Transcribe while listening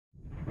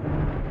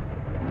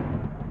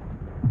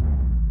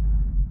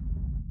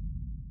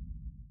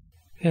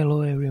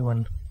Hello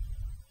everyone.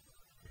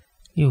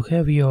 You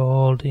have your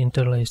old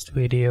interlaced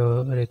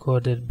video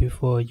recorded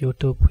before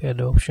YouTube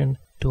had option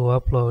to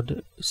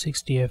upload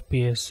 60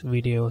 fps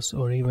videos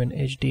or even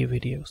HD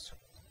videos.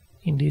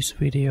 In this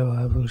video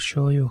I will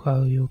show you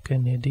how you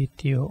can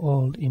edit your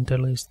old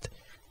interlaced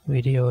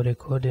video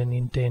recorded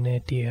in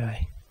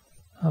 1080i.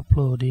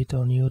 Upload it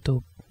on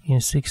YouTube in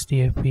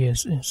 60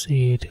 fps and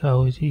see it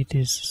how it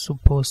is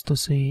supposed to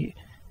see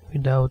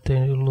without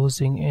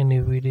losing any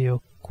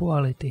video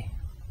quality.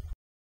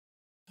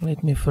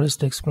 Let me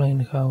first explain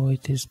how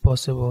it is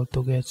possible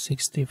to get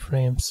 60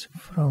 frames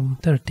from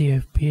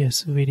 30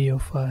 fps video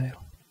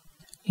file.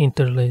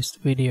 Interlaced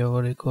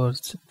video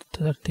records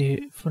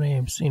 30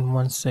 frames in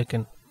 1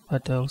 second,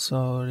 but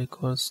also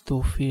records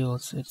 2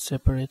 fields at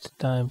separate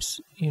times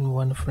in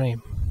 1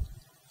 frame.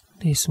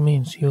 This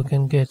means you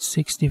can get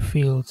 60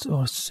 fields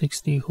or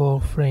 60 whole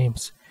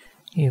frames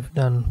if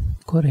done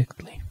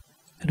correctly.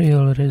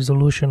 Real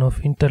resolution of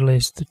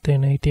interlaced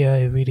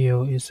 1080i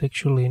video is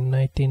actually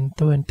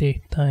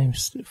 1920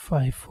 x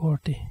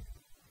 540.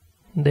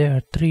 There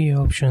are 3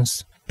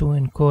 options to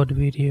encode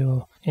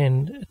video,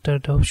 and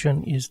third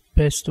option is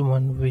best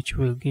one, which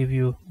will give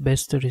you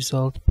best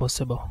result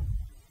possible.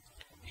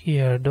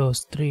 Here are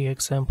those 3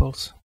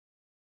 examples.